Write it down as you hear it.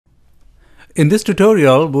In this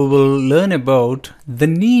tutorial, we will learn about the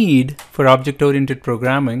need for object-oriented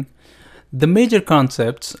programming, the major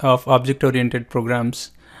concepts of object-oriented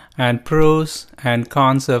programs, and pros and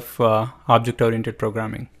cons of object-oriented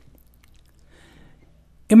programming.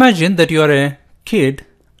 Imagine that you are a kid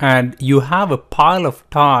and you have a pile of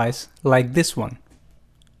toys like this one.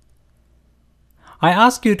 I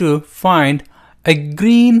ask you to find a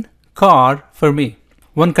green car for me.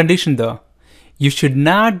 One condition though. You should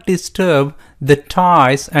not disturb the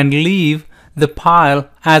toys and leave the pile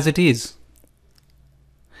as it is.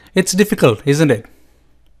 It's difficult, isn't it?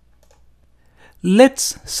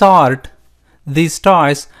 Let's sort these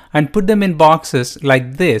toys and put them in boxes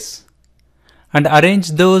like this and arrange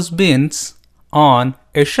those bins on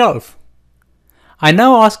a shelf. I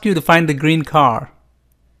now ask you to find the green car.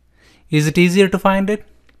 Is it easier to find it?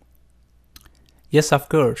 Yes, of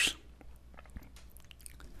course.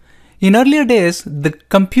 In earlier days, the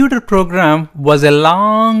computer program was a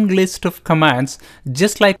long list of commands,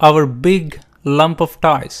 just like our big lump of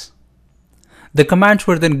toys. The commands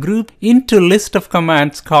were then grouped into a list of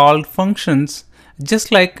commands called functions,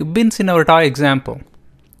 just like bins in our toy example.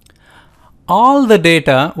 All the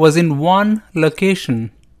data was in one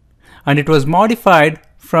location, and it was modified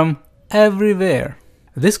from everywhere.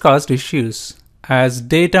 This caused issues, as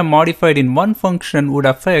data modified in one function would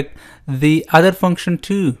affect the other function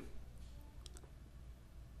too.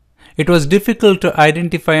 It was difficult to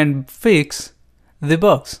identify and fix the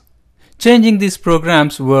bugs. Changing these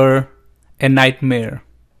programs were a nightmare.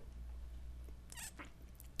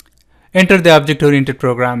 Enter the object-oriented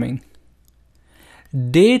programming.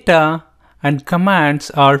 Data and commands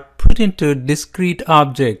are put into discrete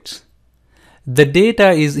objects. The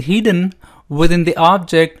data is hidden within the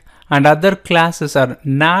object and other classes are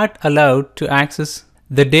not allowed to access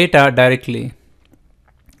the data directly.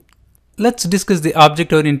 Let's discuss the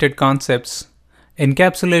object-oriented concepts: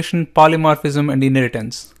 encapsulation, polymorphism, and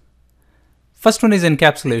inheritance. First one is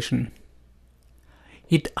encapsulation.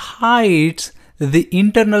 It hides the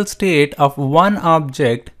internal state of one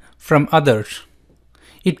object from others.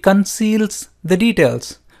 It conceals the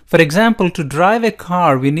details. For example, to drive a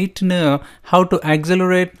car, we need to know how to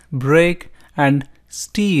accelerate, brake, and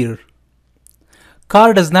steer.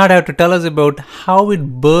 Car does not have to tell us about how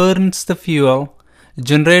it burns the fuel,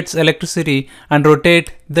 generates electricity, and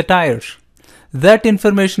rotate the tires. That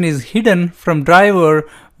information is hidden from driver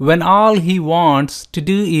when all he wants to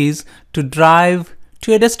do is to drive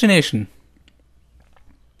to a destination.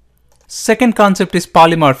 Second concept is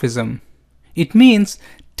polymorphism. It means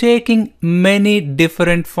taking many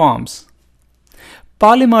different forms.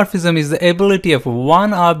 Polymorphism is the ability of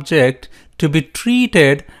one object to be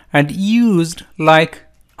treated and used like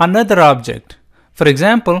another object. For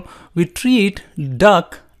example, we treat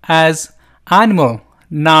duck as animal,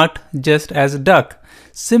 not just as duck.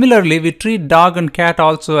 Similarly, we treat dog and cat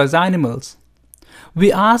also as animals.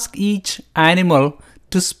 We ask each animal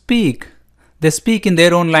to speak. They speak in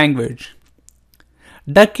their own language.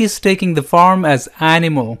 Duck is taking the form as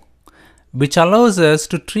animal, which allows us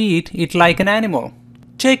to treat it like an animal.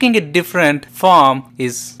 Taking a different form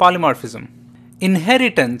is polymorphism.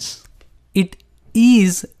 Inheritance. It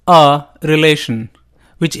is a relation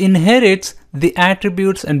which inherits the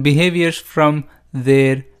attributes and behaviors from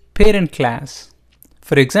their parent class.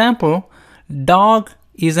 For example, dog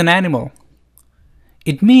is an animal.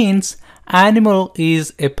 It means animal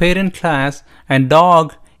is a parent class and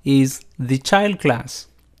dog is the child class.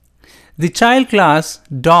 The child class,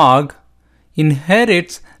 dog,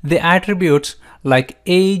 inherits the attributes like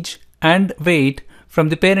age and weight from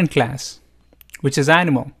the parent class, which is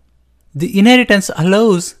animal. The inheritance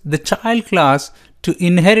allows the child class to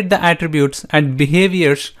inherit the attributes and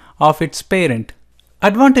behaviors of its parent.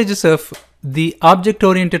 Advantages of the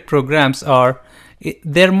object-oriented programs are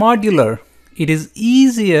they're modular. It is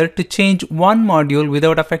easier to change one module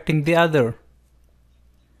without affecting the other.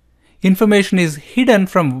 Information is hidden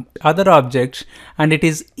from other objects and it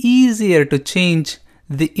is easier to change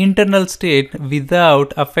the internal state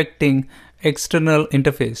without affecting external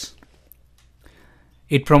interface.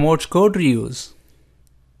 It promotes code reuse.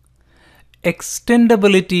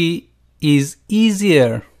 Extendability is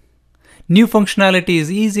easier. New functionality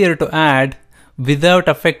is easier to add without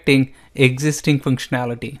affecting existing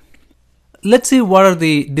functionality. Let's see what are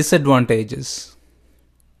the disadvantages.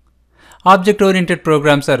 Object-oriented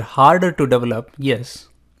programs are harder to develop, yes.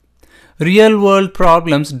 Real-world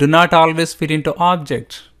problems do not always fit into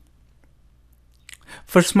objects.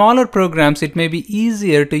 For smaller programs, it may be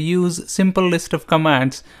easier to use simple list of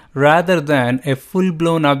commands rather than a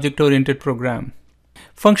full-blown object-oriented program.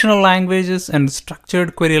 Functional languages and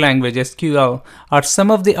structured query language (SQL) are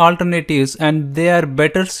some of the alternatives, and they are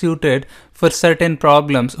better suited for certain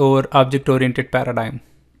problems over object-oriented paradigm.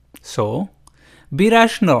 So, be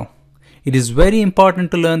rational. It is very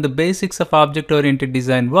important to learn the basics of object-oriented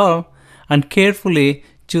design well and carefully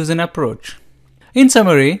choose an approach. In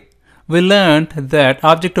summary, we learned that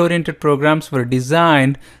object-oriented programs were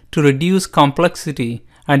designed to reduce complexity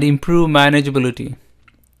and improve manageability.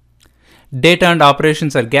 Data and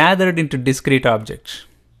operations are gathered into discrete objects.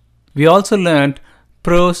 We also learned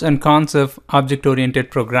pros and cons of object-oriented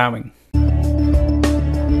programming.